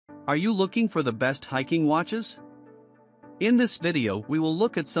Are you looking for the best hiking watches? In this video, we will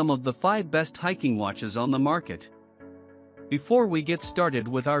look at some of the 5 best hiking watches on the market. Before we get started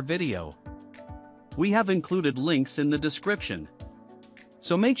with our video, we have included links in the description,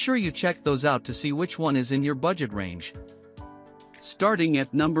 so make sure you check those out to see which one is in your budget range. Starting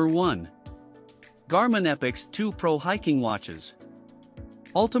at number 1. Garmin Epix 2 Pro Hiking Watches.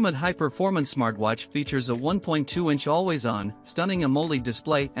 Ultimate high-performance smartwatch features a 1.2-inch always-on, stunning AMOLED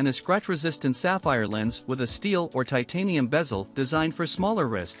display and a scratch-resistant sapphire lens with a steel or titanium bezel designed for smaller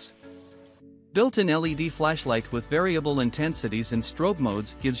wrists. Built-in LED flashlight with variable intensities and strobe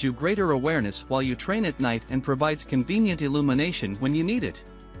modes gives you greater awareness while you train at night and provides convenient illumination when you need it.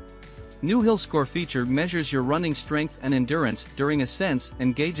 New Hill Score feature measures your running strength and endurance during ascents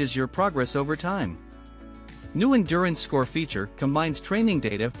and gauges your progress over time. New Endurance Score feature combines training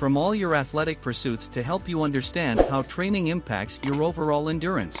data from all your athletic pursuits to help you understand how training impacts your overall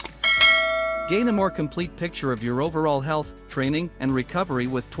endurance. Gain a more complete picture of your overall health, training, and recovery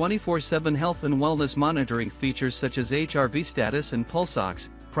with 24/7 health and wellness monitoring features such as HRV status and pulse ox.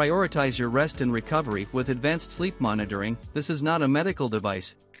 Prioritize your rest and recovery with advanced sleep monitoring. This is not a medical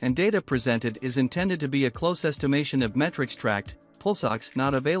device, and data presented is intended to be a close estimation of metrics tracked. Pulse ox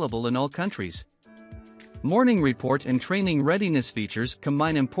not available in all countries. Morning Report and Training Readiness features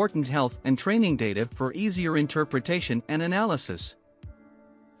combine important health and training data for easier interpretation and analysis.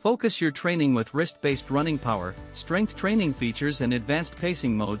 Focus your training with wrist-based running power, strength training features and advanced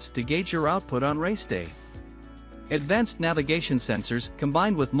pacing modes to gauge your output on race day. Advanced navigation sensors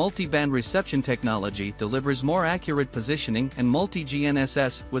combined with multi-band reception technology delivers more accurate positioning, and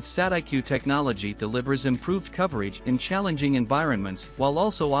multi-GNSS with SatIQ technology delivers improved coverage in challenging environments while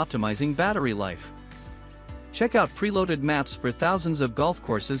also optimizing battery life. Check out preloaded maps for thousands of golf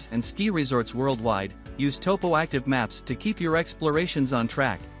courses and ski resorts worldwide. Use Topo Active Maps to keep your explorations on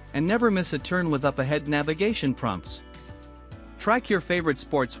track, and never miss a turn with up-ahead navigation prompts. Track your favorite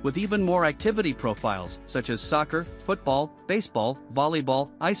sports with even more activity profiles, such as soccer, football, baseball, volleyball,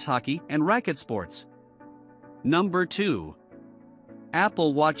 ice hockey, and racket sports. Number 2.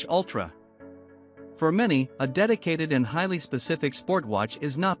 Apple Watch Ultra. For many, a dedicated and highly specific sport watch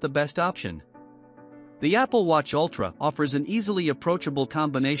is not the best option. The Apple Watch Ultra offers an easily approachable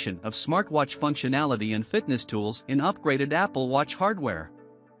combination of smartwatch functionality and fitness tools in upgraded Apple Watch hardware.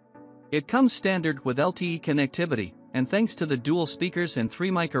 It comes standard with LTE connectivity, and thanks to the dual speakers and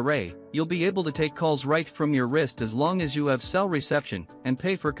 3-mic array, you'll be able to take calls right from your wrist as long as you have cell reception and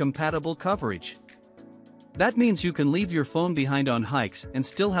pay for compatible coverage. That means you can leave your phone behind on hikes and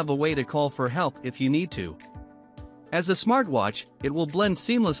still have a way to call for help if you need to. As a smartwatch, it will blend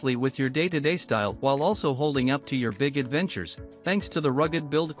seamlessly with your day-to-day style while also holding up to your big adventures, thanks to the rugged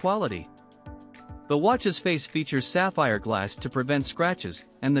build quality. The watch's face features sapphire glass to prevent scratches,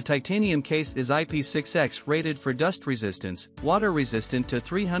 and the titanium case is IP6X rated for dust resistance, water resistant to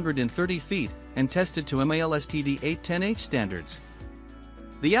 330 feet, and tested to MALSTD 810H standards.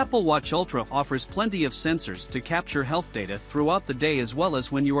 The Apple Watch Ultra offers plenty of sensors to capture health data throughout the day as well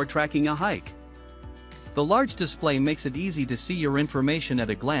as when you are tracking a hike. The large display makes it easy to see your information at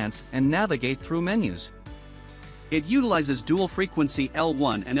a glance and navigate through menus. It utilizes dual-frequency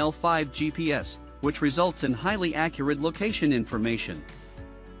L1 and L5 GPS, which results in highly accurate location information.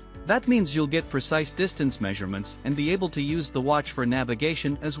 That means you'll get precise distance measurements and be able to use the watch for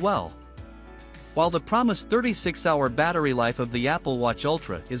navigation as well. While the promised 36-hour battery life of the Apple Watch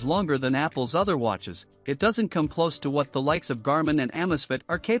Ultra is longer than Apple's other watches, it doesn't come close to what the likes of Garmin and Amazfit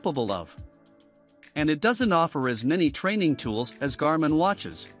are capable of. And it doesn't offer as many training tools as Garmin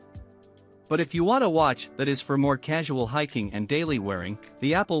watches. But if you want a watch that is for more casual hiking and daily wearing,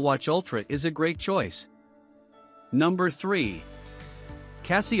 the Apple Watch Ultra is a great choice. Number 3.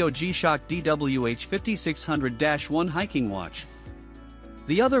 Casio G-Shock DWH 5600-1 Hiking Watch.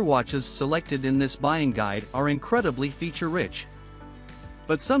 The other watches selected in this buying guide are incredibly feature-rich.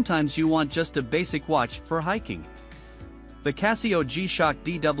 But sometimes you want just a basic watch for hiking. The Casio G-Shock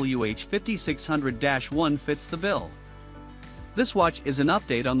DWH 5600-1 fits the bill. This watch is an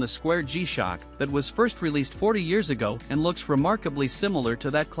update on the square G-Shock that was first released 40 years ago and looks remarkably similar to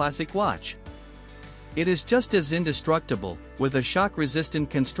that classic watch. It is just as indestructible, with a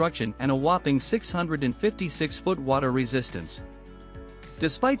shock-resistant construction and a whopping 656-foot water resistance.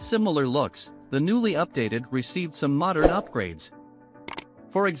 Despite similar looks, the newly updated received some modern upgrades.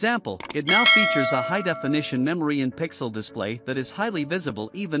 For example, it now features a high-definition memory-in-pixel display that is highly visible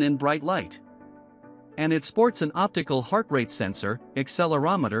even in bright light. And it sports an optical heart rate sensor,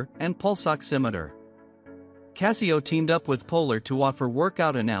 accelerometer, and pulse oximeter. Casio teamed up with Polar to offer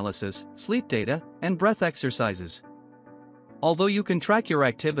workout analysis, sleep data, and breath exercises. Although you can track your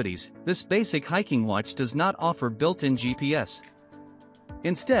activities, this basic hiking watch does not offer built-in GPS.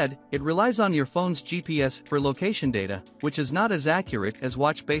 Instead, it relies on your phone's GPS for location data, which is not as accurate as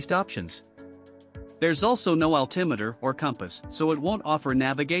watch-based options. There's also no altimeter or compass, so it won't offer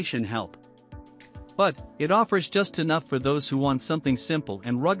navigation help. But it offers just enough for those who want something simple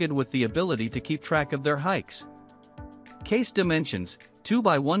and rugged with the ability to keep track of their hikes. Case dimensions: 2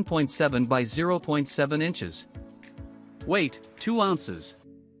 by 1.7 by 0.7 inches. Weight: 2 ounces.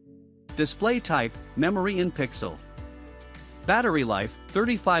 Display type: memory in pixel. Battery life: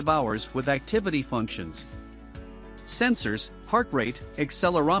 35 hours with activity functions. Sensors: heart rate,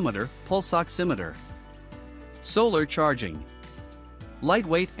 accelerometer, pulse oximeter. Solar charging.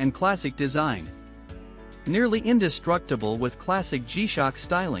 Lightweight and classic design. Nearly indestructible with classic G-Shock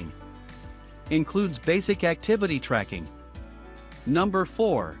styling. Includes basic activity tracking. Number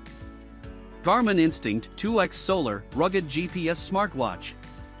 4. Garmin Instinct 2X Solar Rugged GPS Smartwatch.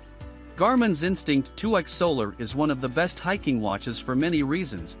 Garmin's Instinct 2X Solar is one of the best hiking watches for many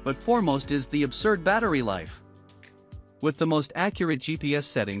reasons, but foremost is the absurd battery life. With the most accurate GPS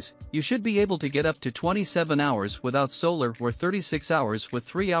settings, you should be able to get up to 27 hours without solar or 36 hours with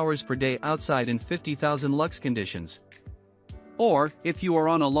 3 hours per day outside in 50,000 lux conditions. Or, if you are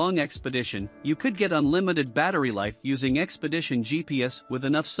on a long expedition, you could get unlimited battery life using Expedition GPS with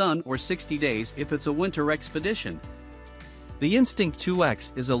enough sun or 60 days if it's a winter expedition. The Instinct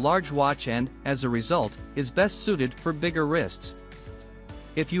 2X is a large watch and, as a result, is best suited for bigger wrists.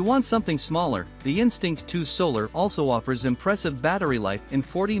 If you want something smaller, the Instinct 2 Solar also offers impressive battery life in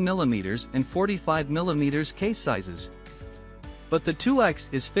 40mm and 45mm case sizes. But the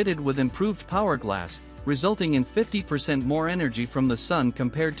 2X is fitted with improved power glass, resulting in 50% more energy from the sun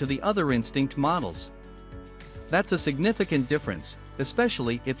compared to the other Instinct models. That's a significant difference,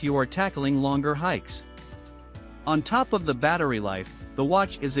 especially if you are tackling longer hikes. On top of the battery life, the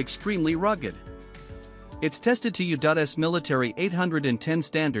watch is extremely rugged. It's tested to U.S. military 810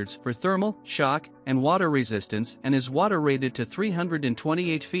 standards for thermal, shock, and water resistance and is water rated to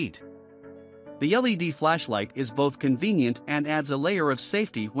 328 feet. The LED flashlight is both convenient and adds a layer of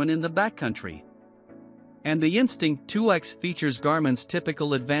safety when in the backcountry. And the Instinct 2X features Garmin's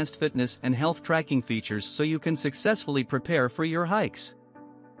typical advanced fitness and health tracking features so you can successfully prepare for your hikes.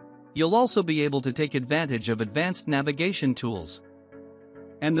 You'll also be able to take advantage of advanced navigation tools.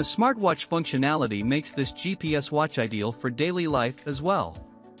 And the smartwatch functionality makes this GPS watch ideal for daily life as well.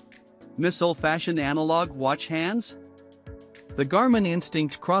 Miss old-fashioned analog watch hands? The Garmin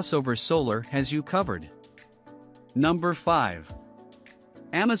Instinct Crossover Solar has you covered. Number 5.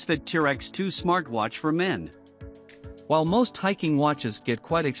 Amazfit T-Rex 2 Smartwatch for Men. While most hiking watches get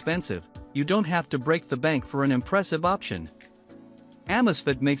quite expensive, you don't have to break the bank for an impressive option.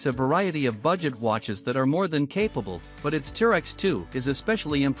 Amazfit makes a variety of budget watches that are more than capable, but its T-Rex 2 is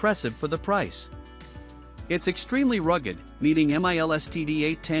especially impressive for the price. It's extremely rugged, meeting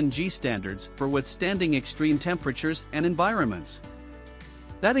MIL/STD 810G standards for withstanding extreme temperatures and environments.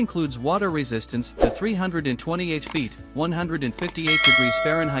 That includes water resistance to 328 feet, 158 degrees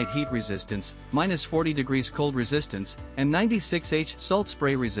Fahrenheit heat resistance, -40 degrees cold resistance, and 96H salt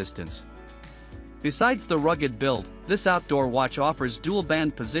spray resistance. Besides the rugged build, this outdoor watch offers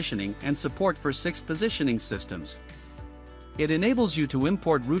dual-band positioning and support for 6 positioning systems. It enables you to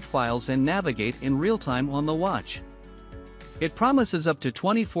import route files and navigate in real time on the watch. It promises up to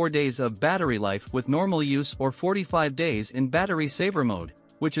 24 days of battery life with normal use or 45 days in battery saver mode,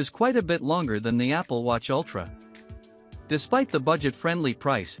 which is quite a bit longer than the Apple Watch Ultra. Despite the budget-friendly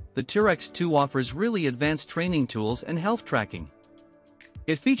price, the T-Rex 2 offers really advanced training tools and health tracking.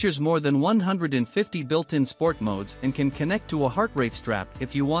 It features more than 150 built-in sport modes and can connect to a heart rate strap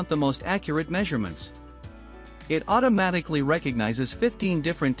if you want the most accurate measurements. It automatically recognizes 15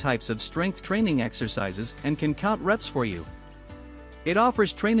 different types of strength training exercises and can count reps for you. It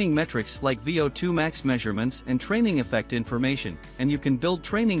offers training metrics like VO2 max measurements and training effect information, and you can build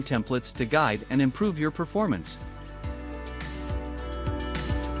training templates to guide and improve your performance.